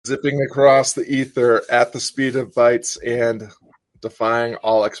Zipping across the ether at the speed of bytes and defying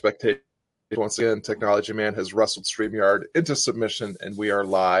all expectations. Once again, Technology Man has wrestled StreamYard into submission, and we are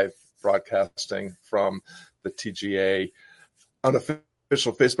live broadcasting from the TGA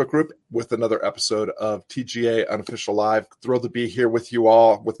Unofficial Facebook group with another episode of TGA Unofficial Live. Thrilled to be here with you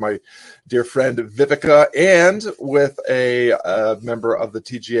all, with my dear friend Vivica, and with a member of the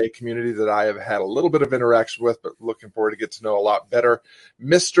TGA community that I have had a little bit of interaction with, but looking forward to get to know a lot better,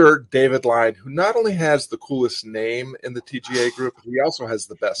 Mr. David Lyon, who not only has the coolest name in the TGA group, he also has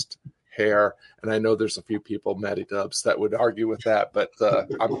the best hair. And I know there's a few people, Matty Dubs, that would argue with that, but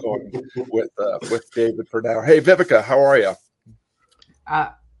I'm going with David for now. Hey, Vivica, how are you?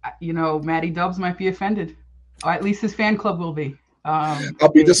 Matty Dubs might be offended. Or at least his fan club will be.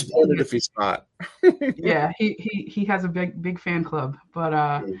 I'll be disappointed if he's not. Yeah, he has a big fan club. But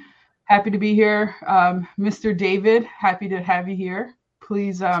happy to be here. Mr. David, happy to have you here.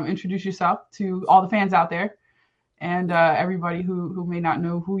 Please introduce yourself to all the fans out there and everybody who may not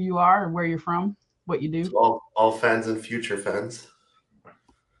know who you are or where you're from, what you do. So all fans and future fans.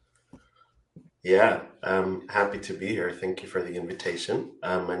 Yeah, I'm happy to be here. Thank you for the invitation.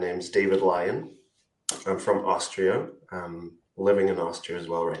 My name's David Lyon. I'm from Austria. I'm living in Austria as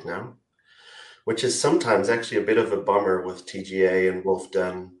well right now, which is sometimes actually a bit of a bummer with TGA and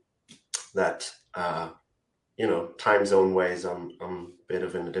Wolfden that, time zone ways, I'm a bit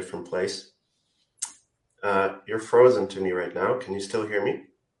of in a different place. You're frozen to me right now. Can you still hear me?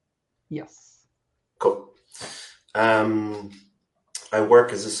 Yes. Cool. I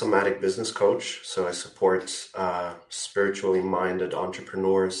work as a somatic business coach, so I support spiritually minded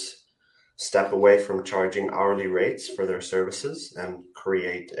entrepreneurs step away from charging hourly rates for their services and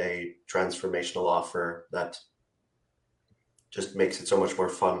create a transformational offer that just makes it so much more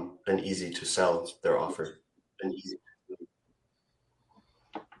fun and easy to sell their offer. And easy.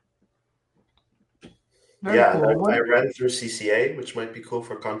 Very cool. I ran through CCA, which might be cool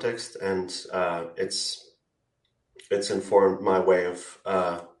for context, and it's informed my way of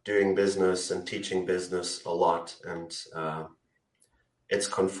doing business and teaching business a lot, and it's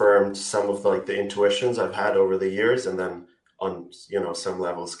confirmed some of the intuitions I've had over the years, and then on some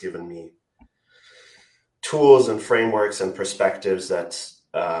levels given me tools and frameworks and perspectives that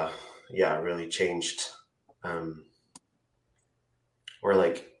really changed, I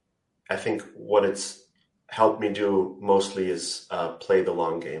think what it's helped me do mostly is play the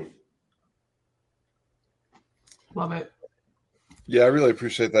long game. Love it. Yeah, I really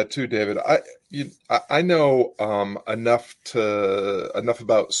appreciate that too, David. I know enough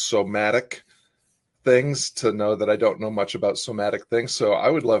about somatic things to know that I don't know much about somatic things. So I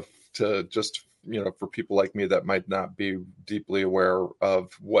would love to just, for people like me that might not be deeply aware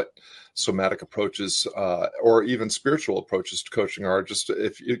of what somatic approaches or even spiritual approaches to coaching are, just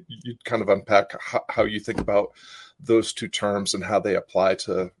if you kind of unpack how you think about those two terms and how they apply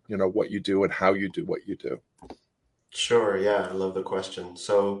to, what you do and how you do what you do. Sure. Yeah, I love the question.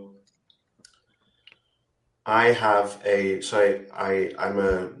 So I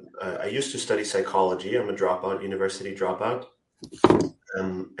used to study psychology. I'm a dropout, university dropout.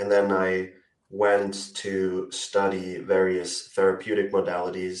 And then I went to study various therapeutic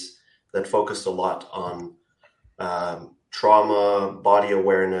modalities that focused a lot on trauma, body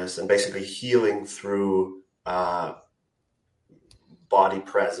awareness, and basically healing through body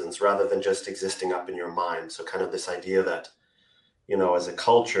presence rather than just existing up in your mind. So kind of this idea that, as a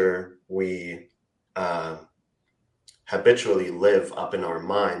culture, we habitually live up in our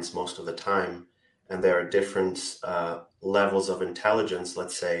minds most of the time. And there are different levels of intelligence,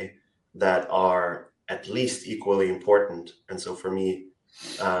 let's say, that are at least equally important. And so for me,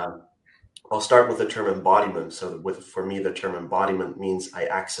 I'll start with the term embodiment. So for me, the term embodiment means I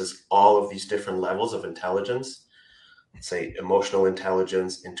access all of these different levels of intelligence. Say emotional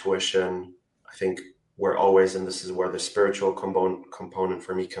intelligence, intuition. I think we're always, and this is where the spiritual component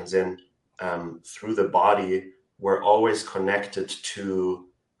for me comes in, through the body, we're always connected to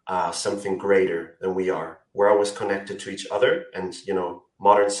something greater than we are. We're always connected to each other. And,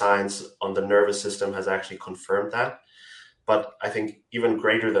 modern science on the nervous system has actually confirmed that. But I think even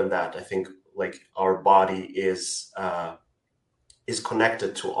greater than that, I think our body is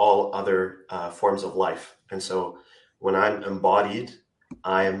connected to all other forms of life. And so when I'm embodied,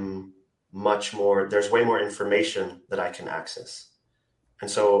 I'm much more, there's way more information that I can access. And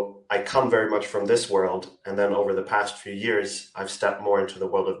so I come very much from this world. And then over the past few years, I've stepped more into the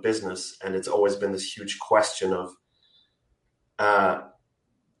world of business. And it's always been this huge question of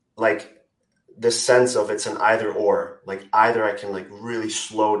this sense of it's an either or, either I can really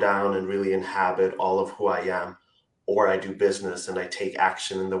slow down and really inhabit all of who I am, or I do business and I take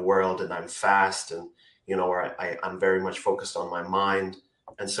action in the world and I'm fast and, or I'm very much focused on my mind.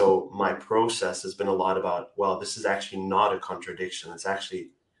 And so my process has been a lot about, well, this is actually not a contradiction. It's actually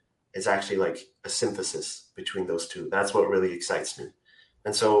like a synthesis between those two. That's what really excites me.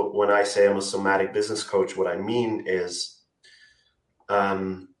 And so when I say I'm a somatic business coach, what I mean is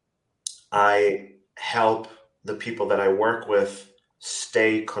I help the people that I work with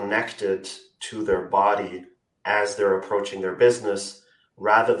stay connected to their body as they're approaching their business,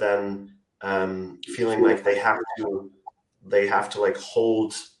 rather than feeling like they have to like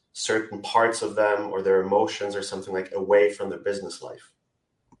hold certain parts of them or their emotions or something like away from their business life.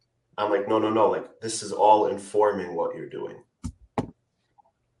 I'm like, no, like this is all informing what you're doing.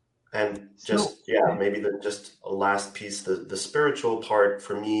 And just, maybe just a last piece, the spiritual part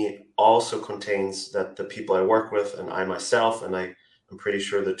for me also contains that the people I work with and I myself, and I'm pretty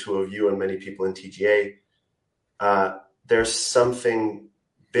sure the two of you and many people in TGA, there's something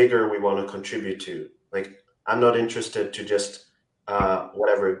bigger we want to contribute to. Like, I'm not interested to just,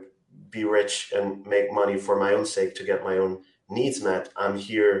 be rich and make money for my own sake to get my own needs met. I'm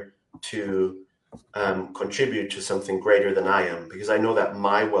here to contribute to something greater than I am, because I know that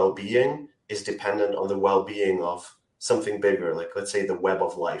my well-being is dependent on the well-being of something bigger, like let's say the web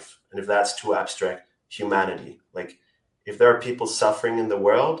of life. And if that's too abstract, humanity. Like if there are people suffering in the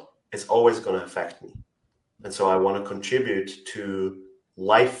world, it's always going to affect me. And so I want to contribute to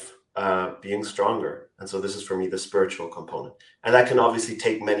life being stronger. And so this is for me the spiritual component. And that can obviously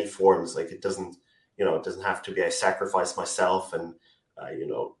take many forms. Like it doesn't have to be I sacrifice myself and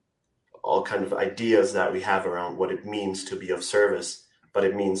all kind of ideas that we have around what it means to be of service, but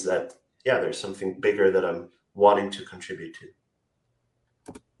it means that, there's something bigger that I'm wanting to contribute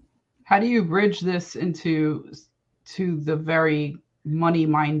to. How do you bridge this to the very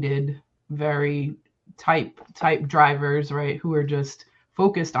money-minded, very type drivers, right? Who are just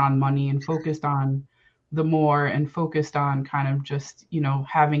focused on money and focused on the more and focused on kind of just,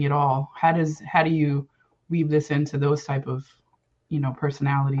 having it all. How do you weave this into those type of,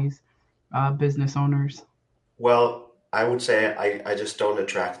 personalities? Business owners? Well, I would say I just don't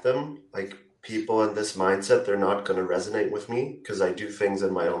attract them. Like people in this mindset, they're not going to resonate with me because I do things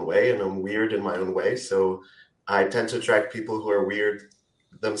in my own way and I'm weird in my own way. So I tend to attract people who are weird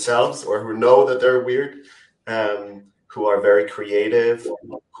themselves or who know that they're weird, who are very creative,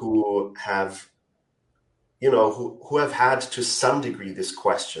 who have, who have had to some degree these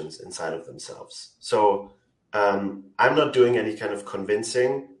questions inside of themselves. So I'm not doing any kind of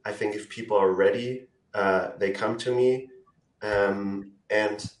convincing. I think if people are ready, they come to me. And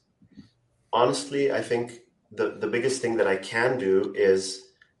honestly, I think the biggest thing that I can do is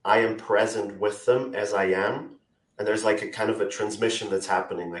I am present with them as I am. And there's like a kind of a transmission that's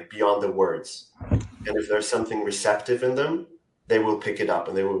happening like beyond the words. And if there's something receptive in them, they will pick it up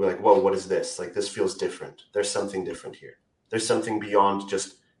and they will be like, whoa, what is this? Like, this feels different. There's something different here. There's something beyond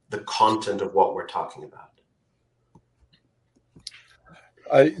just the content of what we're talking about.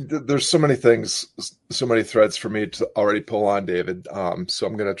 There's so many things, so many threads for me to already pull on, David. So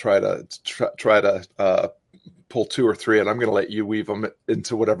I'm going to try to pull two or three, and I'm going to let you weave them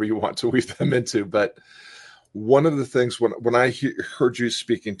into whatever you want to weave them into. But one of the things when I heard you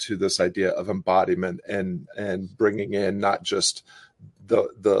speaking to this idea of embodiment and bringing in not just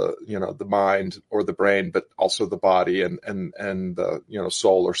the mind or the brain, but also the body and the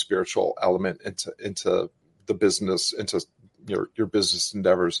soul or spiritual element into the business, into your business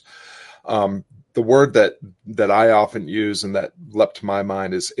endeavors. The word that I often use and that leapt to my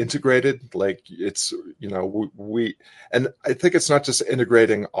mind is integrated. Like it's, we, and I think it's not just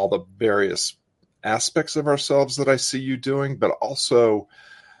integrating all the various aspects of ourselves that I see you doing, but also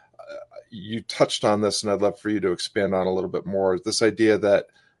you touched on this and I'd love for you to expand on a little bit more. This idea that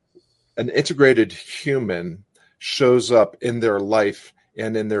an integrated human shows up in their life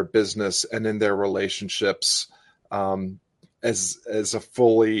and in their business and in their relationships, as a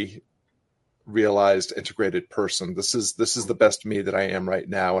fully realized integrated person. This is the best me that I am right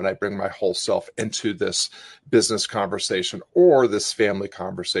now. And I bring my whole self into this business conversation or this family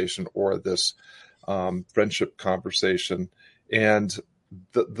conversation or this friendship conversation. And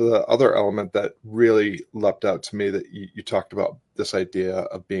the other element that really leapt out to me that you talked about, this idea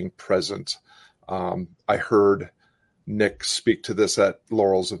of being present. I heard Nick speak to this at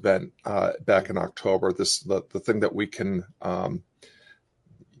Laurel's event back in October. The thing that we can,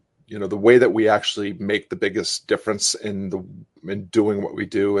 the way that we actually make the biggest difference in doing what we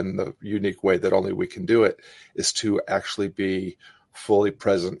do in the unique way that only we can do it is to actually be fully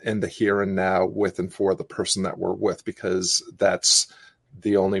present in the here and now with and for the person that we're with, because that's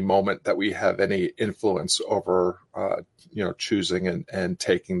the only moment that we have any influence over, choosing and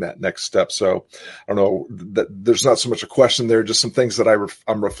taking that next step. So I don't know that there's not so much a question there, just some things that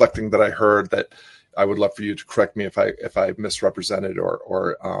I'm reflecting that I heard that I would love for you to correct me if I misrepresented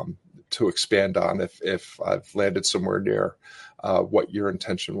or to expand on if I've landed somewhere near what your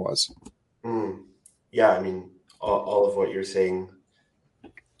intention was. Yeah, I mean, all of what you're saying,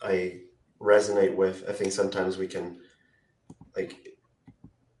 I resonate with. I think sometimes we can,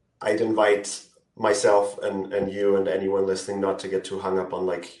 I'd invite myself and you and anyone listening not to get too hung up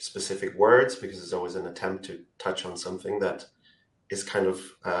on specific words, because it's always an attempt to touch on something that is kind of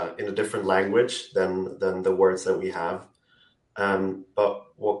in a different language than the words that we have. But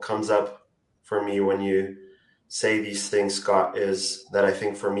what comes up for me when you say these things, Scott, is that I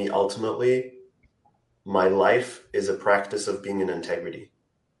think for me, ultimately, my life is a practice of being in integrity.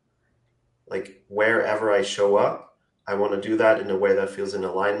 Wherever I show up, I want to do that in a way that feels in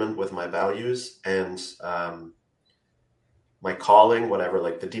alignment with my values and my calling, whatever,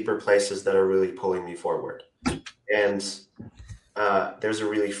 the deeper places that are really pulling me forward. And there's a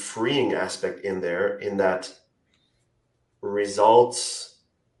really freeing aspect in there, in that results,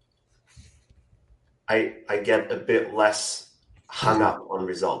 I get a bit less hung up on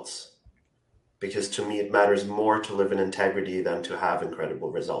results, because to me it matters more to live in integrity than to have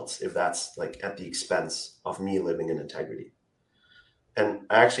incredible results, if that's at the expense of me living in integrity. And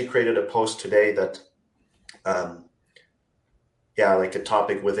I actually created a post today that a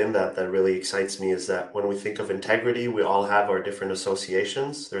topic within that really excites me is that when we think of integrity, we all have our different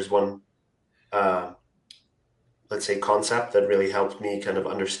associations. There's one let's say concept that really helped me kind of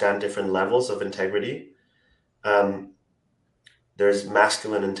understand different levels of integrity. There's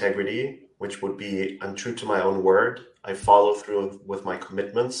masculine integrity, which would be, I'm true to my own word. I follow through with my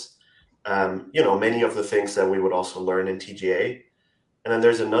commitments. Many of the things that we would also learn in TGA. And then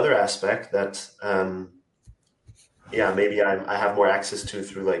there's another aspect that, maybe I have more access to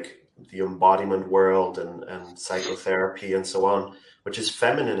through the embodiment world and psychotherapy and so on, which is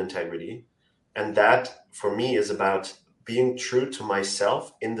feminine integrity. And that for me is about being true to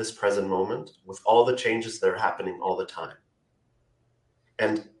myself in this present moment with all the changes that are happening all the time.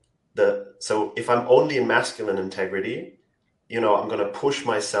 And so if I'm only in masculine integrity, I'm going to push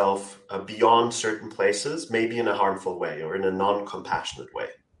myself beyond certain places, maybe in a harmful way or in a non-compassionate way.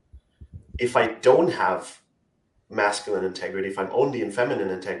 If I don't have masculine integrity, if I'm only in feminine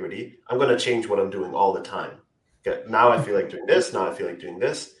integrity, I'm going to change what I'm doing all the time. Okay, now I feel like doing this, now I feel like doing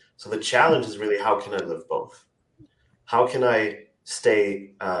this. So the challenge is really, how can I live both? How can I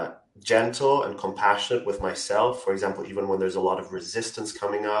stay gentle and compassionate with myself? For example, even when there's a lot of resistance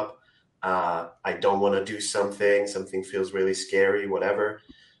coming up, I don't want to do something feels really scary, whatever.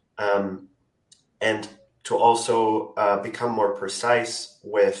 And to also become more precise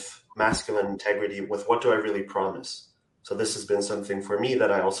with masculine integrity, with what do I really promise? So this has been something for me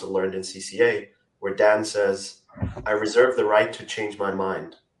that I also learned in CCA, where Dan says, I reserve the right to change my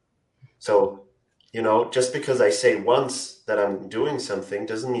mind. So, just because I say once that I'm doing something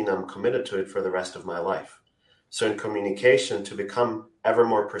doesn't mean I'm committed to it for the rest of my life. So in communication, to become ever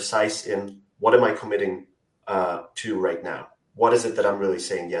more precise in what am I committing to right now? What is it that I'm really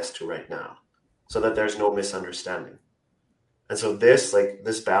saying yes to right now? So that there's no misunderstanding. And so this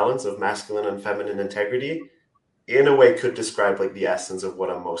balance of masculine and feminine integrity, in a way, could describe the essence of what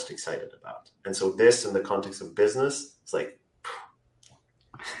I'm most excited about. And so this, in the context of business, it's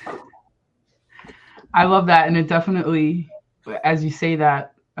I love that. And it definitely, as you say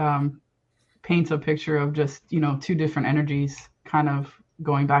that, paints a picture of just, two different energies kind of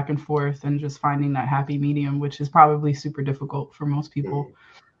going back and forth and just finding that happy medium, which is probably super difficult for most people.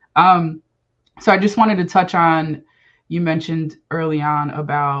 So I just wanted to touch on, you mentioned early on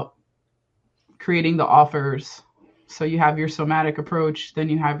about creating the offers. So you have your somatic approach, then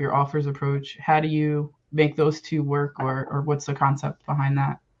you have your offers approach. How do you make those two work, or what's the concept behind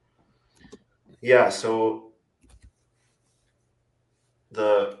that? Yeah, so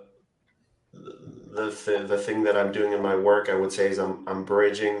the thing that I'm doing in my work, I would say, is I'm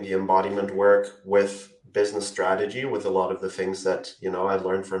bridging the embodiment work with business strategy, with a lot of the things that I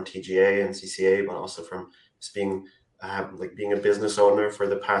learned from TGA and CCA, but also from just being a business owner for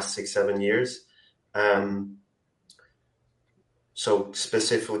the past 6-7 years. So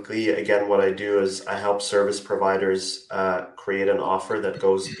specifically, again, what I do is I help service providers create an offer that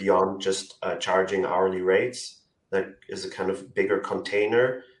goes beyond just charging hourly rates. That is a kind of bigger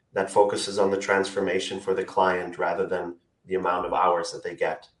container that focuses on the transformation for the client rather than the amount of hours that they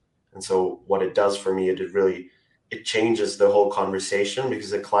get. And so what it does for me, it changes the whole conversation,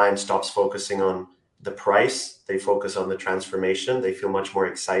 because the client stops focusing on the price. They focus on the transformation. They feel much more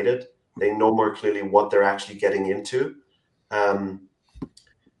excited. They know more clearly what they're actually getting into.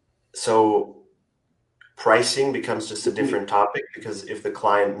 So pricing becomes just a different topic, because if the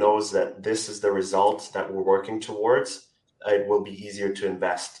client knows that this is the result that we're working towards, it will be easier to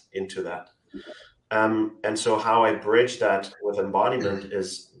invest into that. And so how I bridge that with embodiment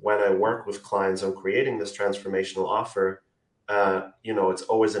is when I work with clients on creating this transformational offer, it's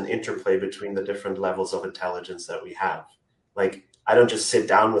always an interplay between the different levels of intelligence that we have. Like, I don't just sit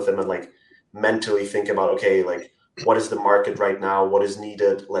down with them and like mentally think about, okay, like, what is the market right now? What is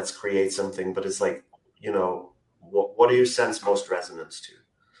needed? Let's create something. But it's like, what do you sense most resonance to?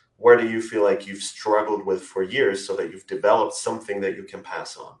 Where do you feel like you've struggled with for years so that you've developed something that you can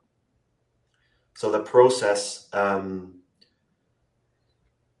pass on? So the process,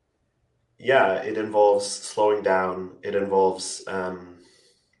 it involves slowing down. It involves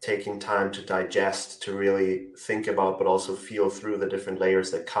taking time to digest, to really think about, but also feel through the different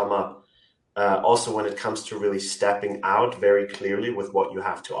layers that come up. Also, when it comes to really stepping out very clearly with what you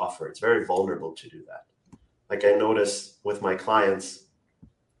have to offer, it's very vulnerable to do that. Like, I notice with my clients,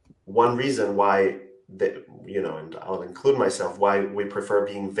 one reason why and I'll include myself, why we prefer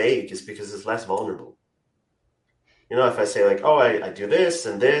being vague is because it's less vulnerable. If I say like, oh, I do this,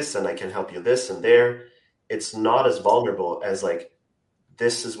 and I can help you this and there, it's not as vulnerable as like,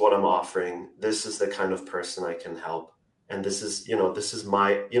 this is what I'm offering. This is the kind of person I can help. And this is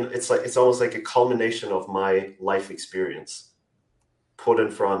my, it's almost like a culmination of my life experience put in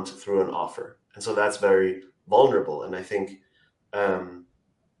front through an offer. And so that's very vulnerable. And I think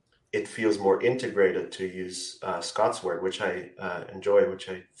it feels more integrated, to use Scott's word, which I enjoy, which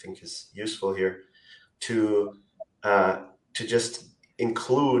I think is useful here, to just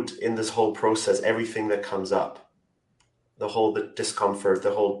include in this whole process everything that comes up, the discomfort,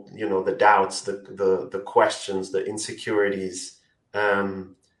 the whole, the doubts, the questions, the insecurities,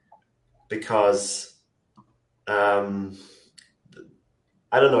 because I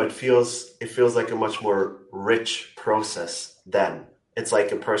don't know, it feels like a much more rich process then. It's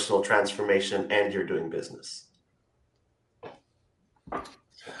like a personal transformation and you're doing business.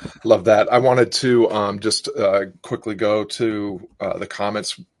 Love that. I wanted to just quickly go to the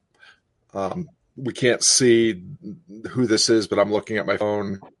comments. We can't see who this is, but I'm looking at my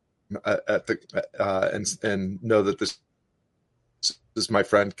phone at the and know that this is my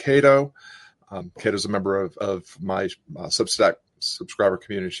friend Cato. Cato's a member of my Substack subscriber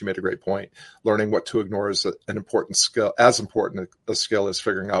community. She made a great point. Learning what to ignore is an important skill. As important a skill as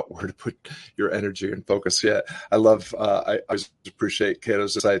figuring out where to put your energy and focus. Yeah, I love. I always appreciate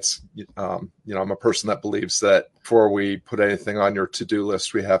Cato's insights. I'm a person that believes that before we put anything on your to-do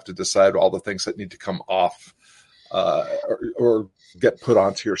list, we have to decide all the things that need to come off or get put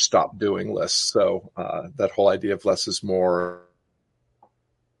onto your stop doing list. So that whole idea of less is more,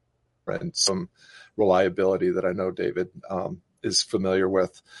 and some reliability that I know David is familiar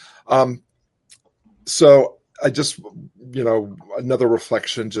with. So I just, another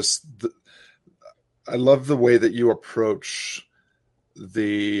reflection, I love the way that you approach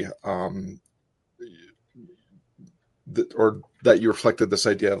or that you reflected this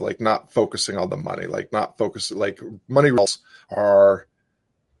idea of like not focusing on the money, like money results are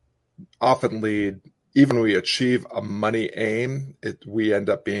often lead, even when we achieve a money aim, we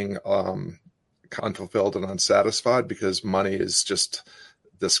end up being unfulfilled and unsatisfied, because money is just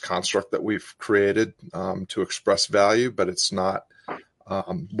this construct that we've created to express value, but it's not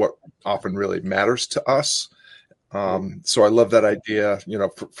what often really matters to us. So I love that idea.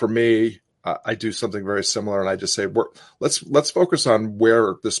 For me, I do something very similar, and I just say, let's focus on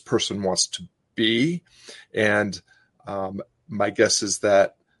where this person wants to be, and my guess is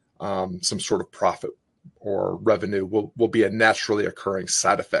that some sort of profit or revenue will be a naturally occurring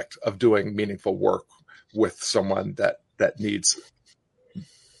side effect of doing meaningful work with someone that needs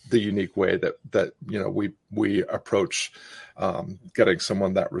the unique way that we approach getting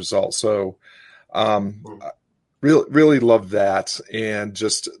someone that result. So really love that, and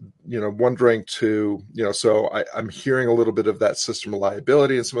just wondering too, so I'm hearing a little bit of that system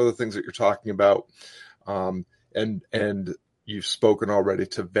reliability and some other things that you're talking about, and you've spoken already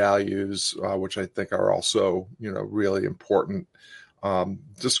to values, which I think are also, really important.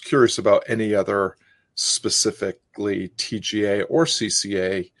 Just curious about any other specifically TGA or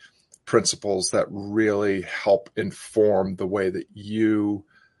CCA principles that really help inform the way that you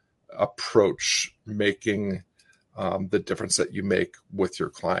approach making the difference that you make with your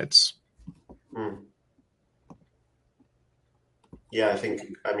clients. Yeah,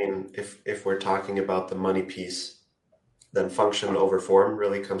 if we're talking about the money piece, then function over form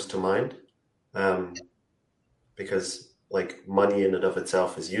really comes to mind. because like money in and of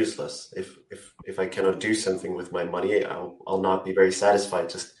itself is useless. If I cannot do something with my money, I'll not be very satisfied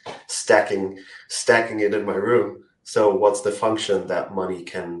just stacking it in my room. So what's the function that money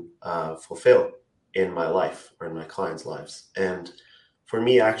can fulfill in my life or in my clients' lives? And for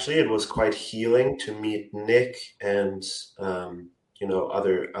me, actually, it was quite healing to meet Nick and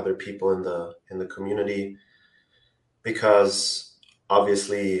other people in the community, because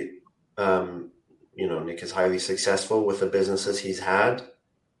obviously Nick is highly successful with the businesses he's had,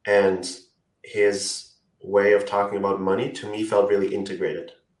 and his way of talking about money to me felt really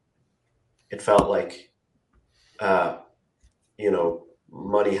integrated. It felt like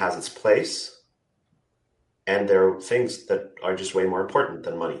money has its place, and there are things that are just way more important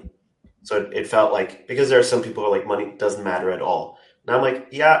than money. So it felt like, because there are some people who are like, money doesn't matter at all. And I'm like,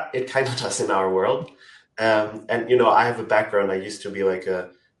 yeah, it kind of does in our world. And I have a background. I used to be like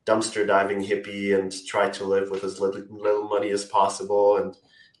a dumpster diving hippie and try to live with as little money as possible, and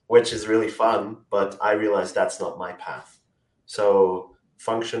which is really fun. But I realized that's not my path. So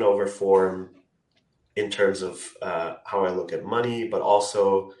function over form in terms of how I look at money, but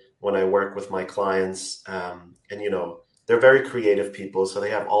also when I work with my clients, they're very creative people, so they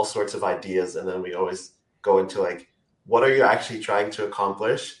have all sorts of ideas, and then we always go into like, what are you actually trying to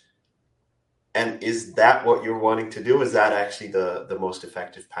accomplish? And is that what you're wanting to do? Is that actually the most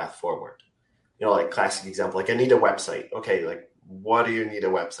effective path forward? Like classic example, like I need a website. Okay, like what do you need a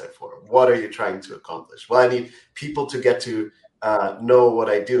website for? What are you trying to accomplish? Well, I need people to get to know what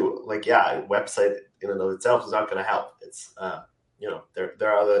I do. Like, yeah, a website in and of itself is not going to help. It's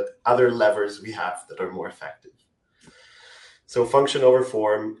there are other levers we have that are more effective. So function over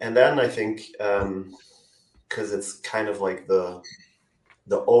form. And then I think, because it's kind of like the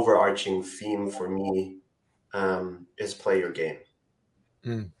overarching theme for me, is play your game.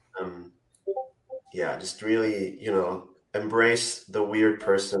 Just really, embrace the weird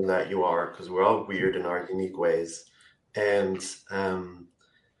person that you are, because we're all weird in our unique ways, and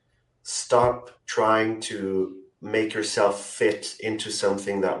stop trying to make yourself fit into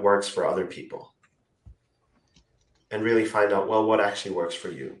something that works for other people. And really find out, well, what actually works for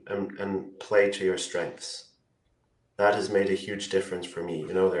you, and play to your strengths. That has made a huge difference for me.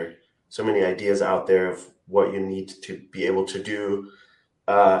 There are so many ideas out there of what you need to be able to do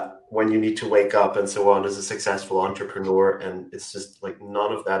when you need to wake up and so on as a successful entrepreneur. And it's just like,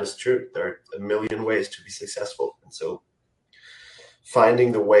 none of that is true. There are a million ways to be successful. And so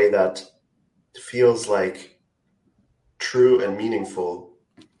finding the way that feels like true and meaningful,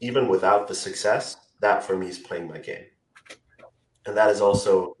 even without the success, that for me is playing my game. And that is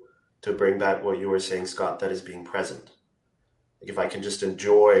also, to bring back what you were saying, Scott, that is being present. Like, if I can just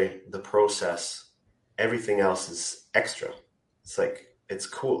enjoy the process, everything else is extra. It's like, it's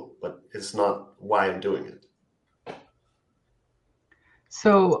cool, but it's not why I'm doing it.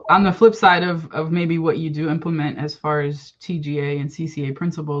 So on the flip side of maybe what you do implement as far as TGA and CCA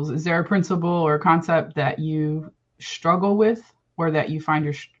principles, is there a principle or concept that you struggle with, or that you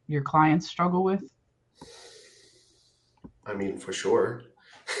find your clients struggle with? I mean, for sure.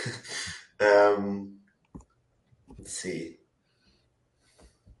 Let's see.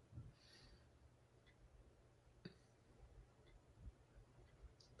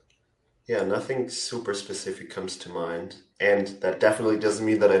 Yeah, nothing super specific comes to mind. And that definitely doesn't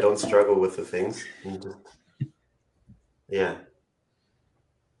mean that I don't struggle with the things. Yeah.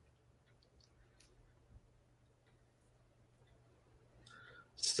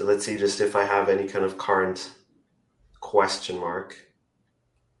 So let's see just if I have any kind of current question mark.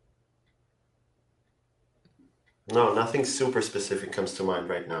 No, nothing super specific comes to mind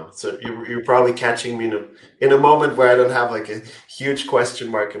right now. So you're probably catching me in a moment where I don't have like a huge question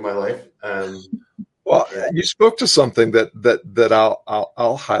mark in my life. Well, yeah. You spoke to something that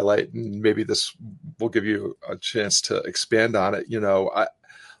I'll highlight, and maybe this will give you a chance to expand on it. I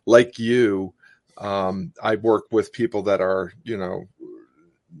like you. I work with people that are,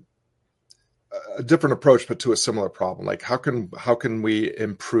 a different approach, but to a similar problem. Like, how can we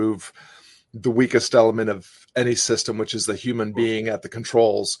improve the weakest element of any system, which is the human being at the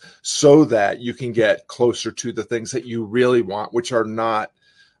controls, so that you can get closer to the things that you really want, which are not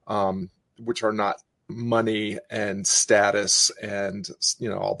money and status and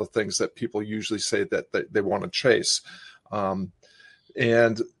all the things that people usually say that they want to chase.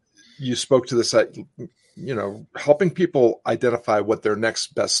 And you spoke to this, helping people identify what their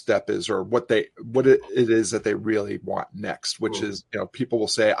next best step is, or what it is that they really want next, which is, people will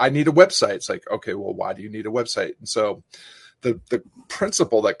say, I need a website. It's like, okay, well, why do you need a website? And so the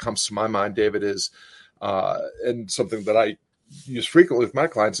principle that comes to my mind, David, is, and something that I use frequently with my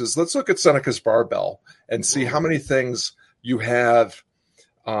clients is let's look at Seneca's barbell and see how many things you have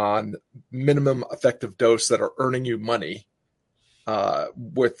on minimum effective dose that are earning you money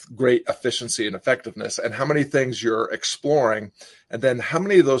with great efficiency and effectiveness, and how many things you're exploring, and then how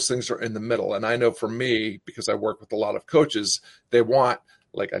many of those things are in the middle. And I know for me, because I work with a lot of coaches, they want,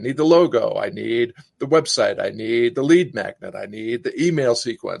 like, I need the logo, I need the website, I need the lead magnet, I need the email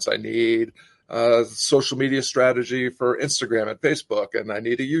sequence, I need social media strategy for Instagram and Facebook, and I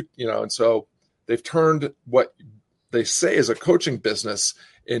need and so they've turned what they say is a coaching business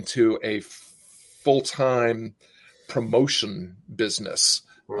into a full-time promotion business,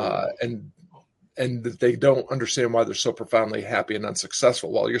 and they don't understand why they're so profoundly happy and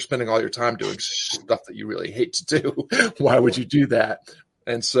unsuccessful. While you're spending all your time doing stuff that you really hate to do, why would you do that?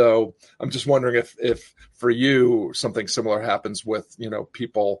 And so I'm just wondering if for you something similar happens with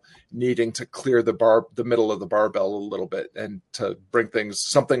people needing to clear the middle of the barbell a little bit and to bring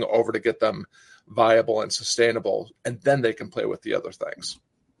something over to get them viable and sustainable, and then they can play with the other things.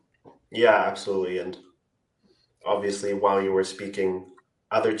 Yeah, absolutely. And obviously, while you were speaking,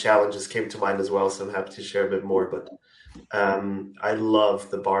 other challenges came to mind as well, so I'm happy to share a bit more. But I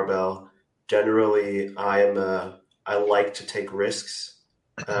love the barbell. Generally, I like to take risks,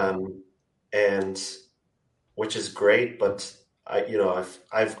 and which is great. But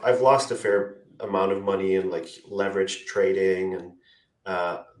I've lost a fair amount of money in like leverage trading and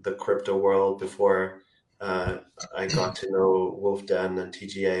the crypto world before I got to know Wolf Den and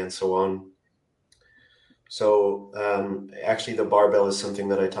TGA and so on. So actually the barbell is something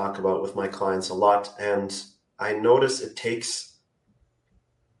that I talk about with my clients a lot. And I notice it takes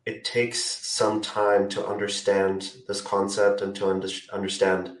some time to understand this concept and to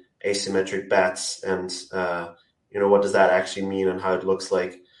understand asymmetric bets and, what does that actually mean and how it looks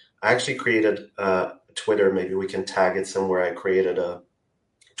like. I actually created Twitter, maybe we can tag it somewhere. I created a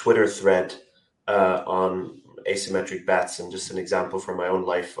Twitter thread on asymmetric bets, and just an example from my own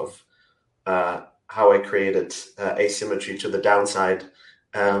life of how I created asymmetry to the downside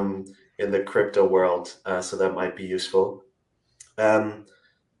in the crypto world. So that might be useful. While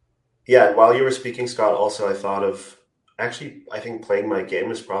you were speaking, Scott, also I thought of, actually, I think playing my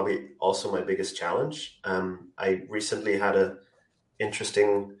game is probably also my biggest challenge. I recently had an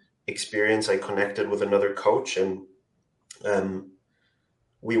interesting experience. I connected with another coach, and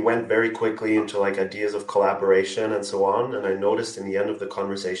we went very quickly into like ideas of collaboration and so on. And I noticed in the end of the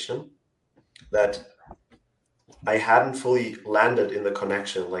conversation that I hadn't fully landed in the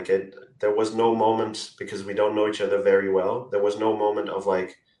connection. Like there was no moment, because we don't know each other very well. There was no moment of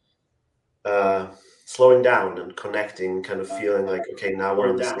like slowing down and connecting, kind of feeling like, okay, now we're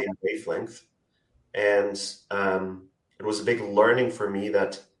on the same wavelength. And it was a big learning for me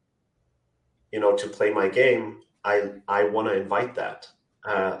that, to play my game, I want to invite that.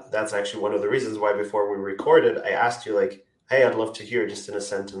 That's actually one of the reasons why before we recorded, I asked you like, hey, I'd love to hear just in a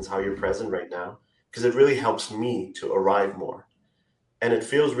sentence how you're present right now, because it really helps me to arrive more. And it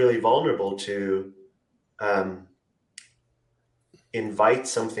feels really vulnerable to invite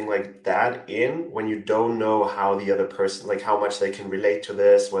something like that in when you don't know how the other person, like how much they can relate to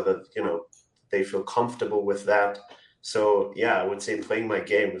this, whether, they feel comfortable with that. So yeah, I would say playing my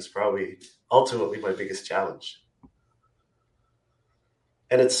game is probably ultimately my biggest challenge.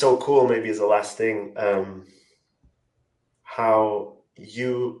 And it's so cool, maybe as the last thing, how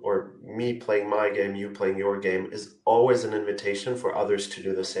you or me playing my game, you playing your game is always an invitation for others to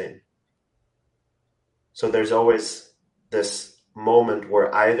do the same. So there's always this moment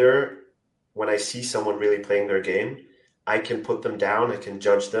where either when I see someone really playing their game, I can put them down, I can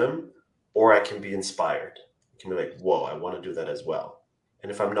judge them, or I can be inspired. I can be like, whoa, I want to do that as well.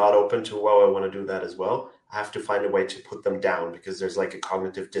 And if I'm not open to, whoa, I want to do that as well, I have to find a way to put them down, because there's like a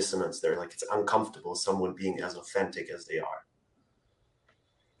cognitive dissonance there. Like it's uncomfortable, someone being as authentic as they are.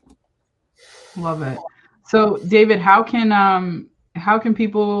 Love it. So David, how can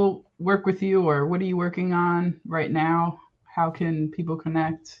people work with you, or what are you working on right now? How can people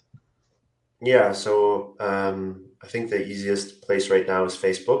connect? Yeah, so I think the easiest place right now is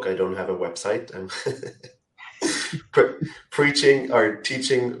Facebook. I don't have a website. I'm preaching or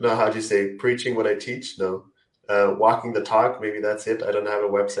teaching. No, how do you say preaching what I teach? No, walking the talk. Maybe that's it. I don't have a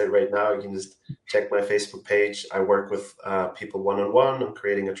website right now. You can just check my Facebook page. I work with people one-on-one. I'm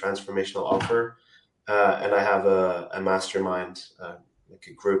creating a transformational offer, and I have a mastermind, like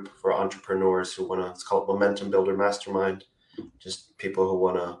a group for entrepreneurs who want to. It's called Momentum Builder Mastermind. Just people who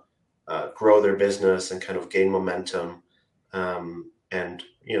want to grow their business and kind of gain momentum, and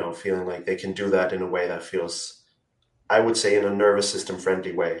feeling like they can do that in a way that feels, I would say, in a nervous system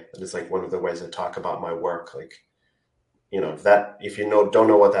friendly way. And it's like one of the ways I talk about my work. Like if you don't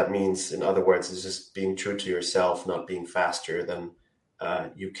know what that means, in other words, is just being true to yourself, not being faster, then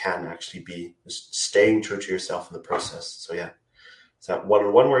you can actually be just staying true to yourself in the process. So yeah, it's that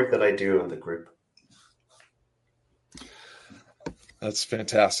one work that I do in the group. That's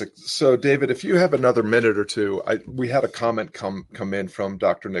fantastic. So, David, if you have another minute or two, we had a comment come in from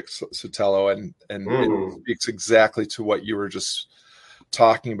Dr. Nick Sotelo, and it speaks exactly to what you were just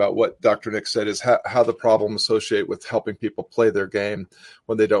talking about. What Dr. Nick said is how the problem associated with helping people play their game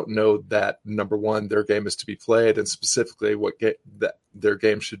when they don't know that, number one, their game is to be played, and specifically what that their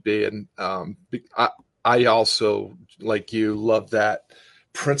game should be. And I also, like you, love that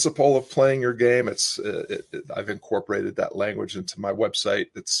principle of playing your game. I've incorporated that language into my website.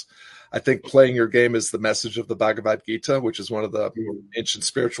 I think playing your game is the message of the Bhagavad Gita, which is one of the ancient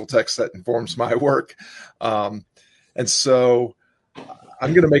spiritual texts that informs my work. And so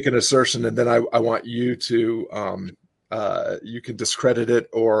I'm going to make an assertion, and then I want you to you can discredit it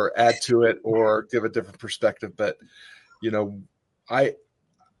or add to it or give a different perspective. But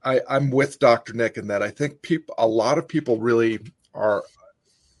I'm with Dr. Nick in that I think a lot of people really are.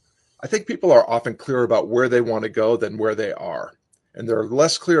 I think people are often clear about where they want to go than where they are. And they're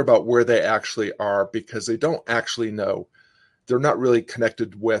less clear about where they actually are because they don't actually know. They're not really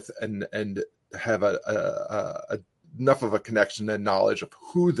connected with and have enough of a connection and knowledge of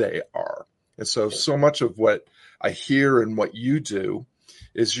who they are. And so much of what I hear and what you do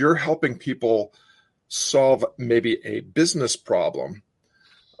is you're helping people solve maybe a business problem,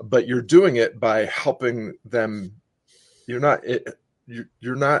 but you're doing it by helping them.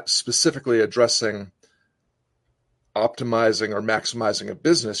 You're not specifically addressing optimizing or maximizing a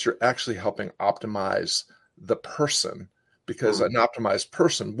business. You're actually helping optimize the person, because an optimized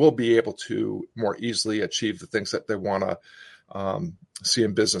person will be able to more easily achieve the things that they want to see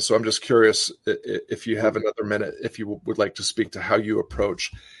in business. So I'm just curious if you have another minute, if you would like to speak to how you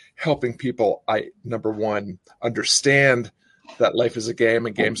approach helping people, number one, understand that life is a game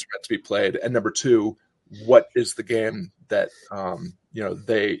and games are meant to be played. And number two, what is the game that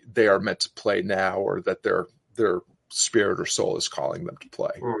they are meant to play now, or that their spirit or soul is calling them to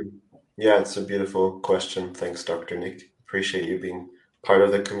play? Yeah, it's a beautiful question. Thanks, Dr. Nick. Appreciate you being part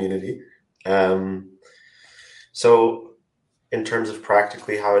of the community. So in terms of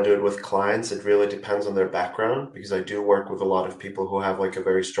practically how I do it with clients, it really depends on their background, because I do work with a lot of people who have like a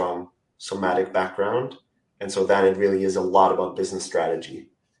very strong somatic background. And so then it really is a lot about business strategy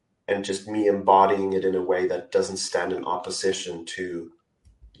and just me embodying it in a way that doesn't stand in opposition to,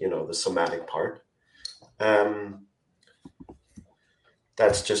 the somatic part.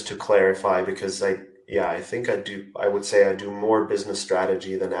 That's just to clarify, because I would say I do more business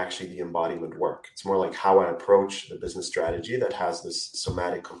strategy than actually the embodiment work. It's more like how I approach the business strategy that has this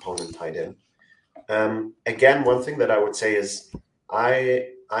somatic component tied in. Again, one thing that I would say is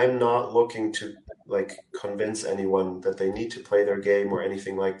I'm not looking to convince anyone that they need to play their game or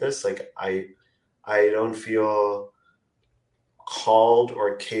anything like this. I don't feel called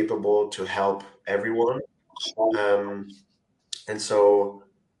or capable to help everyone. And so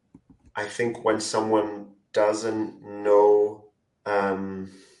I think when someone doesn't know, when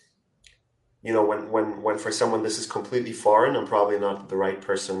for someone this is completely foreign, I'm probably not the right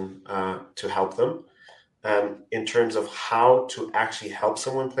person to help them. In terms of how to actually help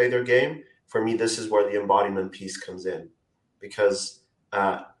someone play their game, for me, this is where the embodiment piece comes in, because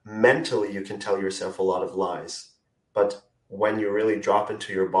mentally you can tell yourself a lot of lies, but when you really drop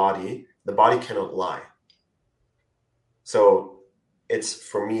into your body, the body cannot lie. So it's,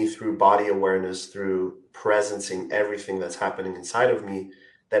 for me, through body awareness, through presencing everything that's happening inside of me,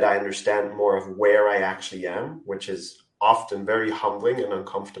 that I understand more of where I actually am, which is often very humbling and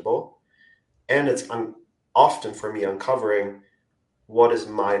uncomfortable. And it's often for me uncovering what is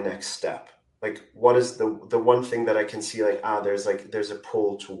my next step. What is the one thing that I can see, there's a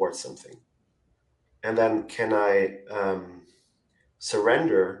pull towards something. And then can I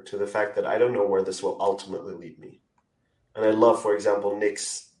surrender to the fact that I don't know where this will ultimately lead me. And I love, for example,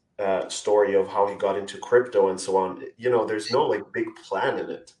 Nick's story of how he got into crypto and so on. There's no big plan in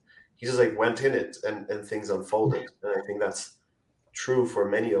it. He just went in it and things unfolded. And I think that's true for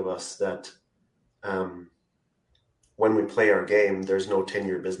many of us, that when we play our game, there's no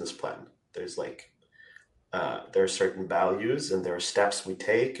 10-year business plan. There's there are certain values and there are steps we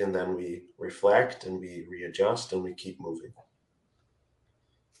take, and then we reflect and we readjust and we keep moving.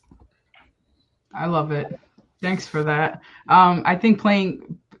 I love it. Thanks for that. I think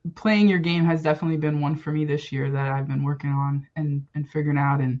playing your game has definitely been one for me this year that I've been working on and figuring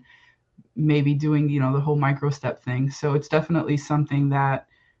out, and maybe doing, the whole micro step thing. So it's definitely something that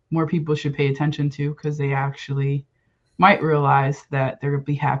more people should pay attention to, because they actually, might realize that they're gonna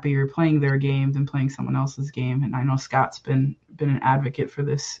be happier playing their game than playing someone else's game. And I know Scott's been an advocate for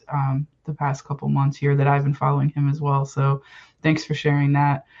this the past couple months here that I've been following him as well. So thanks for sharing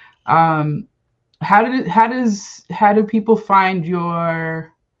that. How do people find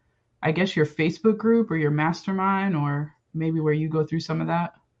your, I guess, your Facebook group or your mastermind, or maybe where you go through some of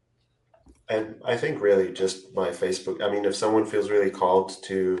that? And I think really just my Facebook. I mean, if someone feels really called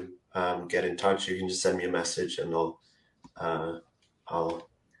to get in touch, you can just send me a message, and I'll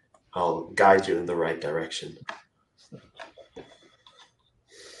guide you in the right direction.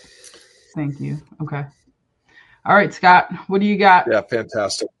 Thank you. Okay. All right, Scott, what do you got? Yeah,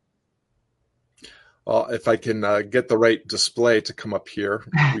 fantastic. Well, if I can get the right display to come up here,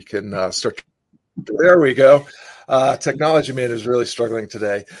 we can start. There we go. Technology Man is really struggling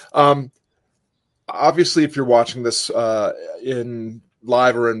today. Obviously, if you're watching this in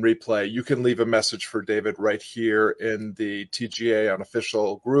live or in replay, you can leave a message for David right here in the TGA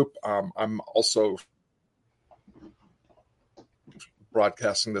Unofficial group. I'm also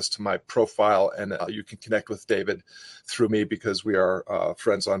broadcasting this to my profile, and you can connect with David through me because we are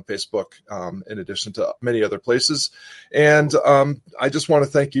friends on Facebook, in addition to many other places. And I just want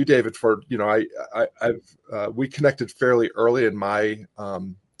to thank you, David, for, we connected fairly early in my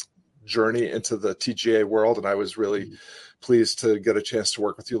journey into the TGA world, and I was really pleased to get a chance to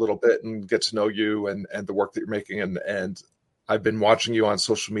work with you a little bit and get to know you and the work that you're making. And I've been watching you on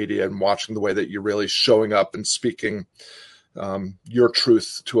social media and watching the way that you're really showing up and speaking your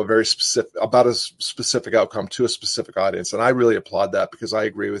truth to a specific outcome to a specific audience. And I really applaud that, because I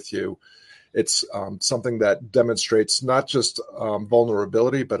agree with you. It's something that demonstrates not just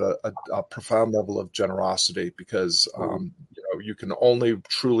vulnerability, but a profound level of generosity, because you can only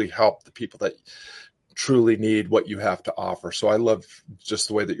truly help the people that truly need what you have to offer. So I love just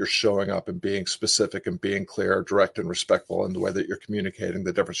the way that you're showing up and being specific and being clear, direct, and respectful in the way that you're communicating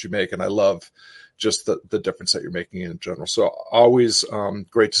the difference you make. And I love just the difference that you're making in general. So always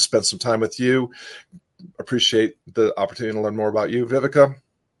great to spend some time with you. Appreciate the opportunity to learn more about you. Vivica,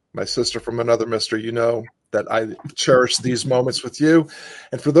 my sister from another mister, you know that I cherish these moments with you.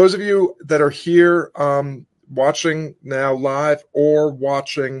 And for those of you that are here watching now live or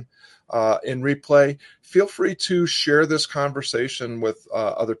watching in replay, feel free to share this conversation with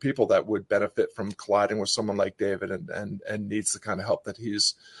other people that would benefit from colliding with someone like David and needs the kind of help that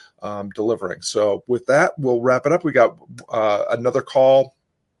he's delivering. So with that, we'll wrap it up. We got another call,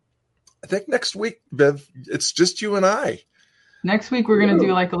 I think next week, Viv. It's just you and I. Next week, we're going to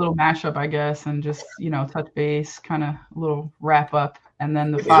do like a little mashup, I guess, and just, touch base, kind of a little wrap up. And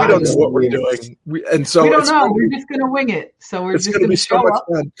then we don't know what we're doing. We don't know. We're just going to wing it. So we're just going to be so much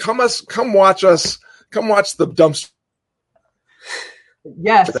fun. Come watch us. Come watch the dumpster.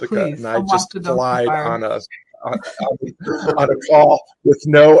 Yes, please. And I just collide on a call with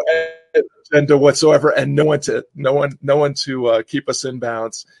no agenda whatsoever, and no one to keep us in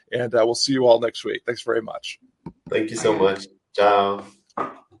bounds. And we'll see you all next week. Thanks very much. Thank you so much. Ciao.